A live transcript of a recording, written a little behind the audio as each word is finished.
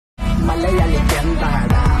മലയാളിക്ക്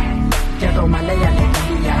എന്താടാ കേട്ടോ മലയാളി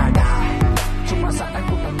കവിയാടാ ചുമ്മാ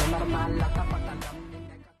സട്ടക്കൂട്ടം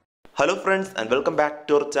hello friends and welcome back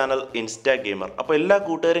to our channel insta gamer. അപ്പോൾ എല്ലാ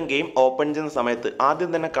കൂട്ടുകാരും ഗെയിം ഓപ്പൺ ചെയ്യുന്ന സമയത്ത് ആദ്യം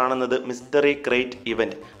തന്നെ കാണുന്നത് മിസ്റ്ററി ക്രേറ്റ്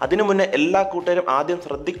ഇവൻറ്റ്. അതിനു മുന്നേ എല്ലാ കൂട്ടുകാരും ആദ്യം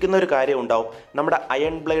ശ്രദ്ധിക്കുന്ന ഒരു കാര്യം ഉണ്ടാവും, നമ്മുടെ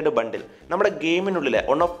അയൺ ബ്ലേഡ് ബണ്ടിൽ. നമ്മുടെ ഗെയിമിനുള്ളിലെ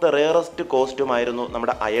one of the rarest costume ആയിരുന്നു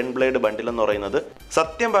നമ്മുടെ അയൺ ബ്ലേഡ് ബണ്ടിൽ എന്ന് പറയുന്നത്.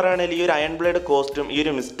 സത്യം പറയുകയാണെങ്കിൽ ഈ ഒരു അയൺ ബ്ലേഡ് കോസ്റ്റ്യൂം ഈ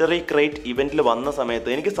ഒരു മിസ്റ്ററി ക്രേറ്റ് ഇവൻറ്റിൽ വന്ന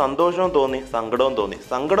സമയത്ത് എനിക്ക് സന്തോഷവും തോന്നി, സങ്കടവും തോന്നി.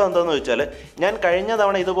 സങ്കടം എന്താണെന്ന് വെച്ചാൽ, ഞാൻ കഴിഞ്ഞ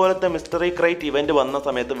തവണ ഇതുപോലത്തെ മിസ്റ്ററി ക്രേറ്റ് ഇവൻറ്റ് വന്ന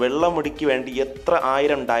സമയത്ത് വെള്ളമുടിക്ക് വേണ്ടി എത്ര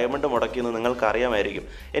 1000 ഡയമണ്ട് മുടക്കിയെന്ന് നിങ്ങൾക്ക് അറിയാമായിരിക്കും.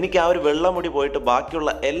 എനിക്ക് ആ ഒരു വെള്ളമുടി പോയിട്ട്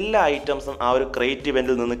ബാക്കിയുള്ള എല്ലാ ഐറ്റംസും ആ ഒരു ക്രേറ്റ്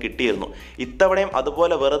ഇവൻറ്റിൽ നിന്ന് കിട്ടിയിരുന്നു. ഇത്തവണയും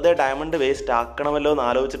അതുപോലെ വെറുതെ ഡയമണ്ട് വേസ്റ്റ് ആക്കണമല്ലോ എന്ന്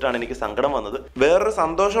ആലോചിച്ചിട്ടാണ് എനിക്ക് സങ്കടം വന്നത്. വേറൊരു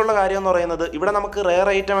സന്തോഷമുള്ള കാര്യം എന്ന് പറയുന്നത്, ഇവിടെ നമുക്ക് റെയർ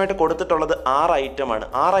ഐറ്റം ആയിട്ട് കൊടുത്തിട്ടുള്ളത് 6 ഐറ്റമാണ്.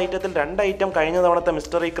 6 ഐറ്റത്തിൽ 2 ഐറ്റം കഴിഞ്ഞ തവണത്തെ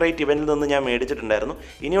മിസ്റ്ററി ക്രേറ്റ് ഇവൻറ്റിൽ നിന്ന് ഞാൻ മേടിച്ചിട്ടുണ്ടായിരുന്നു.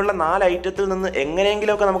 ഇനിയുള്ള 4 ഐറ്റത്തിൽ നിന്ന്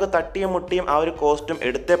എങ്ങനെയെങ്കിലുമൊക്കെ നമുക്ക് തട്ടിയും മുട്ടിയും ആ ഒരു കോസ്റ്റ്യൂം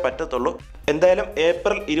എടുത്തേ പറ്റത്തുള്ളൂ. എന്തായാലും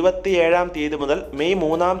ഏപ്രിൽ 27-ാം തീയതി മുതൽ മെയ്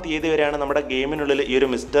 3-ാം തീയതി വരെയാണ് നമ്മുടെ ഗെയിമിനുള്ളിൽ ഈ ഒരു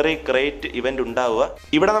മിസ്റ്ററി ക്രേറ്റ് ഇവന്റ് ഉണ്ടാവുക.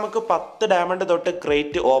 ഇവിടെ നമുക്ക് 10 ഡയമണ്ട് തൊട്ട്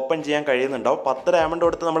ക്രേറ്റ് ഓപ്പൺ ചെയ്യാൻ കഴിയുന്നുണ്ടാവും. 10 ഡയമണ്ട്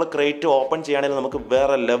കൊടുത്ത് നമ്മൾ ക്രേറ്റ് ഓപ്പൺ ചെയ്യുകയാണെങ്കിൽ നമുക്ക്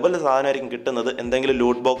വേറെ ലെവൽ സാധനമായിരിക്കും കിട്ടുന്നത്. എന്തെങ്കിലും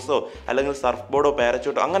ലൂട്ട് ബോക്സോ അല്ലെങ്കിൽ സർഫ് ബോർഡോ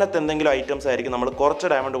പാരച്യൂട്ടോ അങ്ങനത്തെ എന്തെങ്കിലും ഐറ്റംസ് ആയിരിക്കും നമ്മൾ കുറച്ച്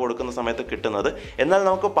ഡയമണ്ട് കൊടുക്കുന്ന സമയത്ത് കിട്ടുന്നത്. എന്നാൽ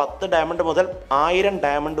നമുക്ക് 10 ഡയമണ്ട് മുതൽ 1000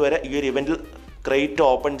 ഡയമണ്ട് വരെ ഈ ഒരു ഇവന്റിൽ ക്രേറ്റ്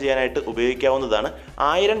ഓപ്പൺ ചെയ്യാനായിട്ട് ഉപയോഗിക്കാവുന്നതാണ്.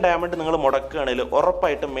 1000 ഡയമണ്ട് നിങ്ങൾ മുടക്കുകയാണെങ്കിൽ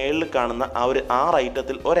ഉറപ്പായിട്ടും മേളിൽ കാണുന്ന ആ ഒരു 6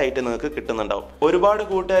 ഐറ്റത്തിൽ ഒരു ഐറ്റം നിങ്ങൾക്ക് കിട്ടുന്നുണ്ടാവും. ഒരുപാട്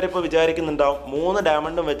കൂട്ടുകാർ ഇപ്പോൾ വിചാരിക്കുന്നുണ്ടാവും 3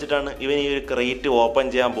 ഡയമണ്ടും വെച്ചിട്ടാണ് ഇവൻ ഈ ഒരു ക്രേറ്റ് ഓപ്പൺ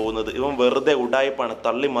ചെയ്യാൻ പോകുന്നത്, ഇവൻ വെറുതെ ഉടായ്പാണ്,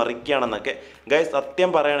 തള്ളി മറിക്കുകയാണെന്നൊക്കെ. ഗൈസ്, സത്യം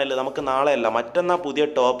പറയുകയാണെങ്കിൽ നമുക്ക് നാളെയല്ല മറ്റന്നാൾ പുതിയ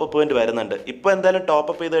ടോപ്പ് അപ്പ് ഇവന്റ് വരുന്നുണ്ട്. ഇപ്പോൾ എന്തായാലും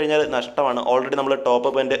ടോപ്പ് അപ്പ് ചെയ്ത് കഴിഞ്ഞാൽ നഷ്ടമാണ്. ഓൾറെഡി നമ്മൾ ടോപ്പ്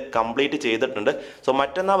അപ്പ് ഇവന്റ് കംപ്ലീറ്റ് ചെയ്തിട്ടുണ്ട്. സോ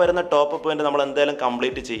മറ്റന്നാൾ വരുന്ന ടോപ്പ് അപ്പ് ഇവന്റ് നമ്മൾ എന്തായാലും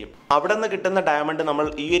കംപ്ലീറ്റ് ചെയ്യും. അവിടെ നിന്ന് കിട്ടുന്ന ഡയമണ്ട് നമ്മൾ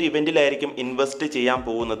ഈ ഒരു ഇവന്റിലായിരിക്കും ഇൻവെസ്റ്റ് ചെയ്യാൻ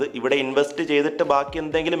പോകുന്നത്. ഇവിടെ ഇൻവെസ്റ്റ് ചെയ്തിട്ട് ബാക്കി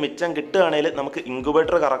എന്തെങ്കിലും മിച്ചം കിട്ടുകയാണെങ്കിൽ നമുക്ക്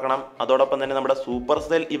ഇൻക്യുബേറ്റർ കറക്കണം. അതോടൊപ്പം തന്നെ നമ്മുടെ സൂപ്പർ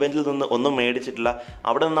സെൽ ഇവന്റിൽ നിന്ന് ഒന്നും മേടിച്ചിട്ടില്ല,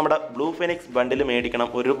 അവിടെ നിന്ന് നമ്മുടെ ബ്ലൂ ഫെനിക്സ് ബണ്ടിൽ മേടിക്കണം.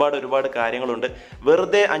 ഒരുപാട് കാര്യങ്ങളുണ്ട്.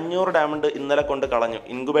 വെറുതെ 500 ഡയമണ്ട് ഇന്നലെ കൊണ്ട് കളഞ്ഞു.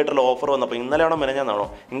 ഇൻക്യുബേറ്ററിൽ ഓഫർ വന്നപ്പോൾ, ഇന്നലെയാണോ മെനഞ്ഞാണോ,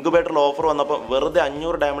 ഇൻക്യുബേറ്ററിൽ ഓഫർ വന്നപ്പോൾ വെറുതെ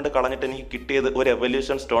 500 ഡയമണ്ട് കളഞ്ഞിട്ട് എനിക്ക് കിട്ടിയത് ഒരു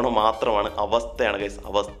എവല്യൂഷൻ സ്റ്റോൺ മാത്രമാണ്. അവസ്ഥയാണ് ഗൈസ്,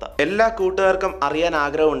 അവസ്ഥ. എല്ലാ കൂട്ടുകാർക്കും അറിയാൻ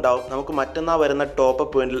ആഗ്രഹം ഉണ്ടാവും നമുക്ക് മറ്റന്നാൾ വരുന്ന ടോപ്പ്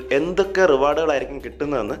അപ്പ് ഇവന്റിൽ എന്തൊക്കെ റിവാർഡുകളായിരിക്കും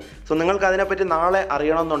കിട്ടുന്നതെന്ന്. സോ നിങ്ങൾക്ക് അതിനെപ്പറ്റി നാളെ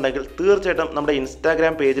അറിയണമെന്നുണ്ടെങ്കിൽ തീർച്ചയായിട്ടും നമ്മുടെ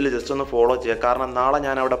ഇൻസ്റ്റാഗ്രാം പേജിൽ ജസ്റ്റ് ഒന്ന് ഫോളോ ചെയ്യുക. കാരണം നാളെ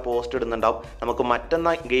ഞാൻ അവിടെ പോസ്റ്റ് ഇടുന്നുണ്ടാവും നമുക്ക്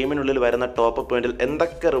മറ്റന്നാൾ ഗെയിമിനുള്ളിൽ വരുന്ന ടോപ്പ് അപ്പ് ഇവന്റിൽ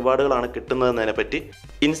എന്തൊക്കെ റിവാർഡുകളാണ് കിട്ടുന്നതെന്നതിനെ പറ്റി.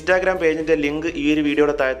 ഇൻസ്റ്റാഗ്രാം പേജിന്റെ ലിങ്ക് ഈ ഒരു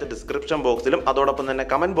വീഡിയോയുടെ താഴത്തെ ഡിസ്ക്രിപ്ഷൻ ബോക്സിലും അതോടൊപ്പം തന്നെ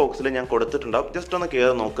കമന്റ് ബോക്സിലും ഞാൻ കൊടുത്തിട്ടുണ്ടാവും. ജസ്റ്റ് ഒന്ന്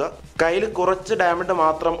കയറി നോക്കുക. കയ്യിൽ കുറച്ച് ഡയമണ്ട്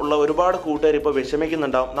മാത്രം ഉള്ള ഒരുപാട് കൂട്ടുകാർ ഇപ്പോൾ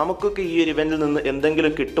വിഷമിക്കുന്നുണ്ടാവും, നമുക്കൊക്കെ ഈ ഒരു ഇവന്റിൽ നിന്ന്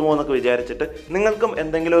എന്തെങ്കിലും കിട്ടുമോ എന്നൊക്കെ വിചാരിച്ചിട്ട്. നിങ്ങൾക്കും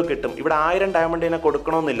എന്തെങ്കിലും കിട്ടും. ഇവിടെ 1000 ഡയമണ്ടിനെ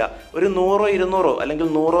കൊടുക്കണമെന്നില്ല. ഒരു 100, 200 അല്ലെങ്കിൽ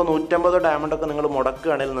 100, 150 ഡയമണ്ട് ഒക്കെ നിങ്ങൾ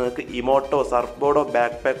മുടക്കുകയാണെങ്കിൽ നിങ്ങൾക്ക് ഇമോട്ടോ, സർഫ് ബോർഡോ,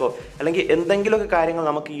 ബാക്ക് പാക്കോ അല്ലെങ്കിൽ എന്തെങ്കിലുമൊക്കെ കാര്യങ്ങൾ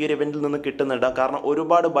നമുക്ക് ഈ ഒരു ഇവന്റിൽ നിന്ന് കിട്ടുന്നുണ്ടാവും. കാരണം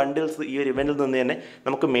ഒരുപാട് ബണ്ടിൽസ് ഈ ഒരു ഇവന്റിൽ നിന്ന് തന്നെ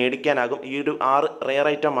നമുക്ക് മേടിക്കാനാകും. ഈ ഒരു 6 റെയർ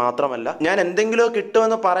ഐറ്റം മാത്രമല്ല. ഞാൻ എന്തെങ്കിലും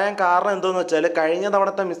കിട്ടുമെന്ന് പറയാൻ കാരണം എന്താണെന്ന് വെച്ചാൽ, കഴിഞ്ഞ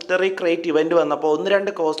തവണത്തെ മിസ്റ്ററി ക്രേറ്റ് ഇവന്റ് വന്നപ്പോൾ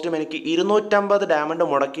 1-2 കോസ്റ്റ്യൂം എനിക്ക് 250 ഡയമണ്ട്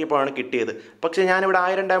മുടക്കിയപ്പോഴാണ് കിട്ടിയത്. പക്ഷേ ഞാനിവിടെ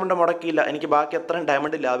 1000 ഡയമണ്ട് മുടക്കിയില്ല, എനിക്ക് ബാക്കി എത്രയും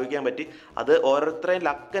ഡയമണ്ട് ലാഭിക്കാൻ പറ്റി. അത് ഓരോരുത്തരെയും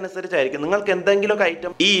ലക്ക് അനുസരിച്ചായിരിക്കും. നിങ്ങൾക്ക് എന്തെങ്കിലുമൊക്കെ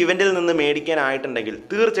ഐറ്റം ഈ ഇവന്റിൽ നിന്ന് മേടിക്കാനായിട്ടുണ്ടെങ്കിൽ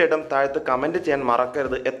തീർച്ചയായിട്ടും താഴത്ത് കമന്റ് ചെയ്യാൻ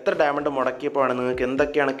മറക്കരുത്. എത്ര ഡയമണ്ട് മുടക്കിയപ്പോഴാണ് നിങ്ങൾക്ക്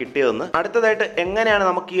എന്തൊക്കെയാണ് കിട്ടിയതെന്ന്. അടുത്തതായിട്ട് എങ്ങനെയാണ്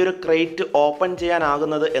നമുക്ക് ഈ ഒരു ക്രേറ്റ് ഓപ്പൺ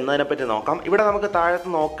ചെയ്യാനാകുന്നത് എന്നതിനെ പറ്റി നോക്കാം. ഇവിടെ നമുക്ക് താഴത്ത്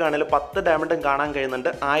നോക്കുകയാണെങ്കിൽ 10 ഡയമണ്ടും കാണാൻ കഴിയുന്നുണ്ട്,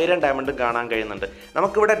 1000 ഡയമണ്ടും കാണാൻ കഴിയുന്നുണ്ട്.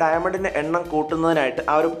 നമുക്കിവിടെ ഡയമണ്ടിന്റെ എണ്ണം കൂട്ടുന്നതിനായിട്ട്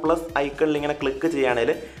ആ ഒരു പ്ലസ് ഐക്കണിൽ ഇങ്ങനെ ക്ലിക്ക്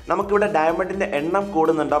ചെയ്യുകയാണെങ്കിൽ നമുക്കിവിടെ ഡയമണ്ടിന്റെ എണ്ണം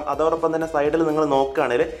കൂടുന്നുണ്ടാവും. അതോടൊപ്പം തന്നെ സൈഡിൽ നിങ്ങൾ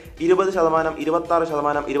നോക്കുകയാണെങ്കിൽ 20%,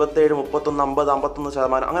 26%, 27, 31, 50,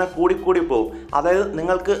 51% അങ്ങനെ കൂടി പോകും. അതായത്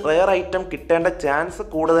നിങ്ങൾക്ക് റെയർ ഐറ്റം കിട്ടേണ്ട ചാൻസ്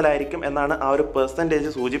കൂടുതലായിരിക്കും എന്നാണ് ആ ഒരു പെർസെൻറ്റേജ്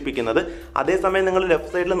സൂചിപ്പിക്കുന്നത്. അതേസമയം നിങ്ങൾ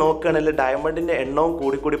ലെഫ്റ്റ് സൈഡിൽ നോക്കുകയാണെങ്കിൽ ഡയമണ്ടിൻ്റെ എണ്ണവും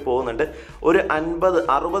കൂടി പോകുന്നുണ്ട്. ഒരു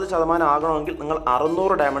 50-60% ആകണമെങ്കിൽ നിങ്ങൾ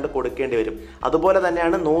 600 ഡയമണ്ട് കൊടുക്കേണ്ടി വരും. അതുപോലെ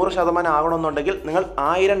തന്നെയാണ് 100% ആകണമെന്നുണ്ടെങ്കിൽ നിങ്ങൾ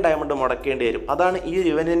 1000 ഡയമണ്ട് മുടക്കേണ്ടി വരും. അതാണ് ഈ ഒരു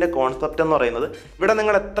ഇവന്റിൻ്റെ കോൺസെപ്റ്റ് എന്ന് പറയുന്നത്. ഇവിടെ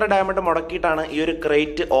നിങ്ങൾ എത്ര ഡയമണ്ട് മുടക്കിയിട്ടാണ് ഈ ഒരു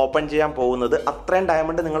ക്രേറ്റ് ഓപ്പൺ ചെയ്യാൻ പോകുന്നത്, അത്രയും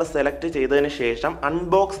ഡയമണ്ട് നിങ്ങൾ സെലക്ട് ചെയ്തതിന് ശേഷം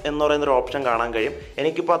അൺബോക്സ് എന്ന് പറയുന്നൊരു ഓപ്ഷൻ കാണാൻ കഴിയും.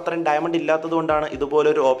 എനിക്കിപ്പോൾ അത്രയും ഡയമണ്ട് ഇല്ലാത്തത് കൊണ്ടാണ്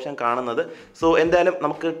ഇതുപോലൊരു ഓപ്ഷൻ കാണുന്നത്. സോ എന്തായാലും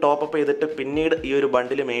നമുക്ക് ടോപ്പ് അപ്പ് ചെയ്തിട്ട് പിന്നീട് ഈ ഒരു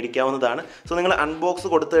ബണ്ടിൽ മേടിക്കാവുന്നതാണ്. സോ നിങ്ങൾ അൺബോക്സ്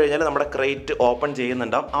കൊടുത്തു കഴിഞ്ഞാൽ നമ്മുടെ ക്രേറ്റ് ഓപ്പൺ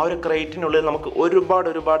ചെയ്യുന്നുണ്ടാവും. ആ ഒരു ക്രേറ്റിനുള്ളിൽ നമുക്ക് ഒരുപാട്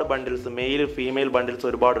ബണ്ടിൽസ്, മെയിൽ ഫീമെയിൽ ബണ്ടിൽസ്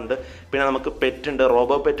ഒരുപാടുണ്ട്. പിന്നെ നമുക്ക് പെറ്റ് ഉണ്ട്,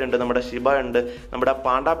 റോബോ പെറ്റ് ഉണ്ട്, നമ്മുടെ ഷിബ ഉണ്ട്, നമ്മുടെ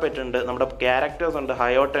പാണ്ട പെറ്റ് ഉണ്ട്, നമ്മുടെ ക്യാരക്ടേഴ്സ് ഉണ്ട്,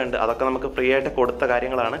 ഹയോട്ട ഉണ്ട്. അതൊക്കെ നമുക്ക് ഫ്രീ ആയിട്ട് കൊടുത്ത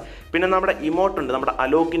കാര്യങ്ങളാണ്. പിന്നെ നമ്മുടെ ഇമോട്ട് ഉണ്ട്, നമ്മുടെ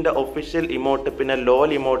അലോക്കിൻ്റെ ഒഫീഷ്യൽ ഇമോട്ട്, പിന്നെ ലോൽ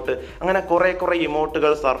ഇമോട്ട്, അങ്ങനെ കുറേ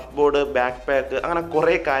ഇമോട്ടുകൾ, സർഫ് ബോർഡ്, ബാക്ക് പാക്ക്, അങ്ങനെ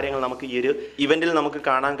കുറേ കാര്യങ്ങൾ നമുക്ക് ഈ ഒരു ഇവന്റിൽ നമുക്ക്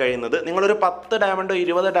കാണാൻ കഴിയുന്നത്. നിങ്ങളൊരു 10 ഡയമണ്ടോ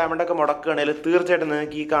 20 ഡയമണ്ടൊക്കെ മുടക്കുകയാണെങ്കിൽ തീർച്ചയായിട്ടും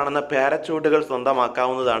നിങ്ങൾക്ക് ഈ കാണുന്ന പാരച്യൂട്ടുകൾ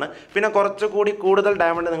സ്വന്തമാക്കാവുന്നതാണ്. പിന്നെ കുറച്ചുകൂടി കൂടുതൽ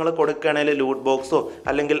ഡയമണ്ട് നിങ്ങൾ കൊടുക്കുകയാണെങ്കിൽ ലൂട്ട് ബോക്സോ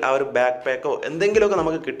അല്ലെങ്കിൽ ആ ഒരു ബാക്ക് പാക്കോ എന്തെങ്കിലുമൊക്കെ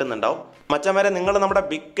നമുക്ക് കിട്ടുന്നുണ്ടാവും. മച്ചന്മാരെ, നിങ്ങൾ നമ്മുടെ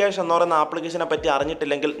ബിഗ് ക്യാഷ് എന്ന് പറയുന്ന ആപ്ലിക്കേഷനെ പറ്റി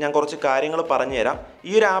അറിഞ്ഞിട്ടില്ലെങ്കിൽ ഞാൻ കുറച്ച് കാര്യങ്ങൾ പറഞ്ഞുതരാം.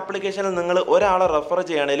 ഈ ഒരു ആപ്ലിക്കേഷനിൽ നിങ്ങൾ ഒരാളെ റെഫർ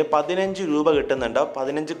ചെയ്യുകയാണെങ്കിൽ 15 രൂപ കിട്ടുന്നുണ്ട്.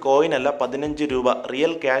 15 കോയിൻ അല്ല, 15 രൂപ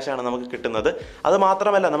റിയൽ ക്യാഷ് ആണ് നമുക്ക് കിട്ടുന്നത്. അത്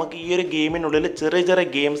മാത്രമല്ല, നമുക്ക് ഈ ഒരു ഗെയിമിനുള്ളിൽ ചെറിയ ചെറിയ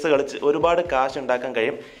ഗെയിംസ് കളിച്ച് ഒരുപാട് കാശ് ഉണ്ടാക്കാൻ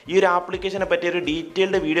കഴിയും. ഈ ഒരു ആപ്ലിക്കേഷനെ പറ്റി ഒരു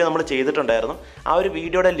ഡീറ്റെയിൽഡ് വീഡിയോ നമ്മൾ ചെയ്തിട്ടുണ്ടായിരുന്നു. ആ ഒരു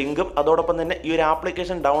വീഡിയോയുടെ ലിങ്കും അതോടൊപ്പം തന്നെ ഈ ഒരു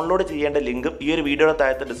ആപ്ലിക്കേഷൻ ഡൗൺലോഡ് ചെയ്യേണ്ട ലിങ്കും ഈ ഒരു വീഡിയോയുടെ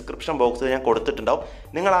താഴത്തെ ഡിസ്ക്രിപ്ഷൻ ബോക്സിൽ ഞാൻ കൊടുത്തിട്ടുണ്ടാവും.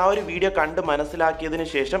 നിങ്ങൾ ആ ഒരു വീഡിയോ കണ്ട് മനസ്സിലാക്കിയതിന്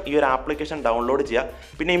ശേഷം ഈ ഒരു ആപ്ലിക്കേഷൻ ഡൗൺലോഡ് ചെയ്യുക.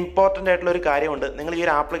 പിന്നെ ഇമ്പോർട്ടൻ്റ് ആയിട്ടുള്ള ഒരു കാര്യമുണ്ട്, നിങ്ങൾ ഈ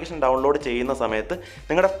ഒരു ആപ്ലിക്കേഷൻ ഡൗൺലോഡ് ചെയ്യുന്ന സമയത്ത്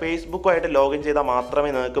നിങ്ങളുടെ ഫേസ്ബുക്കുമായിട്ട് ലോഗിൻ ചെയ്താൽ മാത്രമേ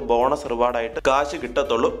നിങ്ങൾക്ക് ബോണസ് റിവാർഡായിട്ട് കാശ്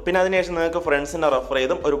കിട്ടത്തുള്ളൂ. പിന്നെ അതിനുശേഷം നിങ്ങൾക്ക് ഫ്രണ്ട്സിനെ റെഫർ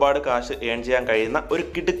ചെയ്തും ഒരുപാട് കാശ് ഏൺ ചെയ്യാൻ കഴിയുന്ന ഒരു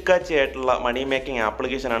കിടുക്കാച്ചിയായിട്ടുള്ള മണി മേക്കിംഗ്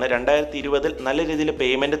ആപ്ലിക്കേഷനാണ്. 2020 നല്ല രീതിയിൽ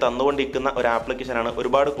പേയ്മെൻറ്റ് തന്നുകൊണ്ടിരിക്കുന്ന ഒരു ആപ്ലിക്കേഷനാണ്.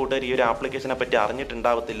 ഒരുപാട് കൂട്ടുകാർ ഈ ഒരു ആപ്ലിക്കേഷനെ പറ്റി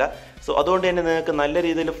അറിഞ്ഞിട്ടുണ്ടാവത്തില്ല. സോ അതുകൊണ്ട് തന്നെ നിങ്ങൾക്ക് നല്ല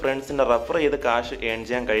രീതിയിൽ ഫ്രണ്ട്സിനെ റെഫർ ചെയ്ത് കാശ് ഏൺ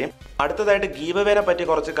ചെയ്യാൻ കഴിയും. അടുത്തതായിട്ട് ഗീവ് അവേനെ പറ്റി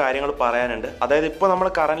കുറച്ച് കാര്യങ്ങൾ പറയാനുണ്ട്. അതായത് ഇപ്പോൾ നമ്മൾ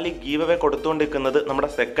കറൻ്റ്ലി ഗീവ് അവേ കൊടുത്തുകൊണ്ടിരിക്കുന്നത് നമ്മുടെ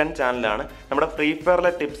സെക്കൻഡ് ചാനലാണ്. നമ്മുടെ ഫ്രീ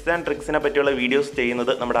ഫയറിലെ ടിപ്സ് ആൻഡ് ട്രിക്സിനെ പറ്റിയുള്ള വീഡിയോസ്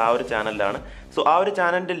ചെയ്യുന്നത് നമ്മുടെ ആ ഒരു ചാനലിലാണ്. സോ ആ ഒരു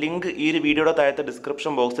ചാനലിൻ്റെ ലിങ്ക് ഈ ഒരു വീഡിയോയുടെ താഴത്തെ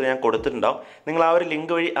ഡിസ്ക്രിപ്ഷൻ ബോക്സിൽ ഞാൻ കൊടുത്തിട്ടുണ്ടാവും. നിങ്ങൾ ആ ഒരു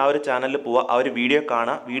ലിങ്ക് വഴി ആ ഒരു ചാനലിൽ പോവുക, ആ ഒരു വീഡിയോ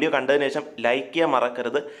കാണുക. വീഡിയോ കണ്ടതിന് ശേഷം ലൈക്ക് ചെയ്യാൻ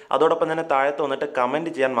മറക്കരുത്. അതോടൊപ്പം തന്നെ താഴത്ത് വന്നിട്ട്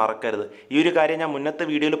കമൻറ്റ് ചെയ്യാൻ മറക്കരുത്. ഈ ഒരു കാര്യം ഞാൻ മുന്നത്തെ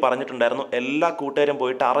വീഡിയോയിൽ പറഞ്ഞിട്ടുണ്ടായിരുന്നു. എല്ലാ കൂട്ടുകാരും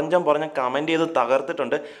പോയിട്ട് അറിഞ്ഞം പറഞ്ഞ് കമൻറ്റ് ചെയ്ത്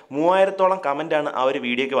തകർത്തിട്ടുണ്ട്. 3000-ഓളം കമൻറ്റാണ് ആ ഒരു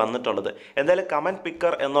വീഡിയോയ്ക്ക് വന്നിട്ടുള്ളത്. എന്തായാലും കമൻറ്റ്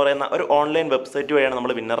പിക്കർ എന്ന് പറയുന്ന ഒരു ഓൺലൈൻ വെബ്സൈറ്റ് വഴിയാണ്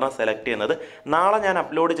നമ്മൾ വിന്നറിനെ സെലക്ട് ചെയ്യുന്നത്. നാളെ ഞാൻ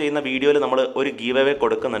അപ്ലോഡ് ചെയ്യുന്ന വീഡിയോയിൽ നമ്മൾ ഒരു ഗീവ് അവേ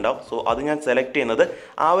കൊടുക്കുന്നുണ്ടാവും. സോ അത് ഞാൻ സെലക്ട് ചെയ്യുന്നത്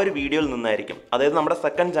ആ ഒരു വീഡിയോയിൽ നിന്നായിരിക്കും. അതായത് നമ്മുടെ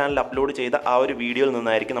സെക്കൻഡ് ചാനൽ അപ്ലോഡ് ചെയ്ത ആ ഒരു വീഡിയോയിൽ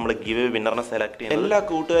നിന്നായിരിക്കും നമ്മൾ ഗീവ് അവേ വിന്നറിനെ സെലക്ട് ചെയ്യുന്നത്. എല്ലാ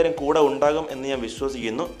കൂട്ടുകാരും കൂടെ ഉണ്ടാകും എന്ന് ഞാൻ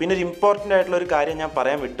വിശ്വസിക്കുന്നു. പിന്നെ ഒരു ഇമ്പോർട്ടൻ്റ് ആയിട്ടുള്ള ഒരു കാര്യം ഞാൻ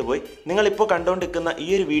പറയാൻ വിട്ടുപോയി. നിങ്ങളിപ്പോൾ കണ്ടുകൊണ്ടിരിക്കുന്ന ഈ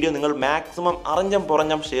ഒരു വീഡിയോ നിങ്ങൾ മാക്സിമം അറിഞ്ഞം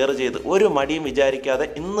പുറഞ്ഞം ഷെയർ ചെയ്ത് ഒരു മടിയും വിചാരിക്കാതെ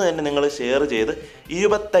ഇന്ന് തന്നെ നിങ്ങൾ ഷെയർ ചെയ്ത്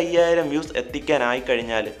 25,000 വ്യൂസ് എത്തിക്കാനായി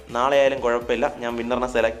കഴിഞ്ഞാൽ നാളെ ആയാലും കുഴപ്പമില്ല, ഞാൻ വിന്നറിനെ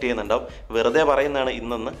സെലക്ട് ചെയ്യുന്നുണ്ടാവും. വെറുതെ പറയുന്നതാണ്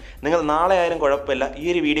ഇന്നെന്ന്. നിങ്ങൾ നാളെ ആയാലും കുഴപ്പമില്ല, ഈ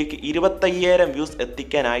ഒരു വീഡിയോയ്ക്ക് 25,000 വ്യൂസ്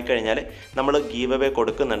എത്തിക്കാനായി കഴിഞ്ഞാൽ നമ്മൾ ഗീവ് അവേ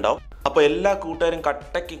കൊടുക്കുന്നുണ്ടാവും. അപ്പോൾ എല്ലാ കൂട്ടുകാരും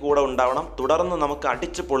കട്ടയ്ക്ക് കൂടെ ഉണ്ടാവണം. തുടർന്ന് നമുക്ക്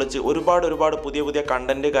അടിച്ച് പൊളിച്ച് ഒരുപാട് പുതിയ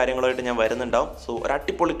കണ്ടന്റ് കാര്യങ്ങളുമായിട്ട് ഞാൻ വരുന്നുണ്ടാവും. സോ ഒരു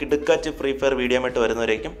അടിപൊളി കിടുക്കാച്ച് ഫ്രീ ഫയർ വീഡിയോ ആയിട്ട്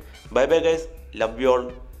വരുന്നവരേക്കും bye bye guys, love you all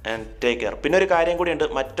and take care. പിന്നെ ഒരു കാര്യം കൂടിയുണ്ട്,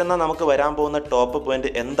 മറ്റന്നാൾ നമുക്ക് വരാൻ പോകുന്ന ടോപ്പ് പോയിന്റ്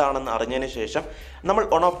എന്താണെന്ന് അറിഞ്ഞതിന് ശേഷം നമ്മൾ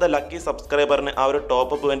വൺ ഓഫ് ദ ലക്കി സബ്സ്ക്രൈബറിന് ആ ഒരു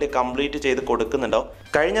ടോപ്പ് പോയിന്റ് കംപ്ലീറ്റ് ചെയ്ത് കൊടുക്കുന്നുണ്ടാവും.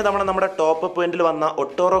 കഴിഞ്ഞ തവണ നമ്മുടെ ടോപ്പ് പോയിന്റിൽ വന്ന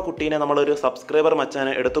ഒട്ടോറോ കുട്ടീനെ നമ്മളൊരു സബ്സ്ക്രൈബർ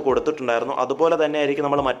മച്ചാന് എടുത്ത് കൊടുത്തിട്ടുണ്ടായിരുന്നു. അതുപോലെ തന്നെ ആയിരിക്കും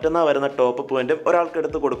നമ്മൾ മറ്റന്നാൾ വരുന്ന ടോപ്പ് പോയിന്റും ഒരാൾക്ക്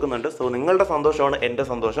എടുത്ത് കൊടുക്കുന്നുണ്ട്. സോ നിങ്ങളുടെ സന്തോഷമാണ് എൻ്റെ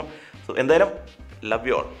സന്തോഷം. സോ എന്തായാലും ലവ്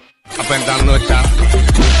യു ഓൾ. അപ്പൊ എന്താണെന്ന് വെച്ചാൽ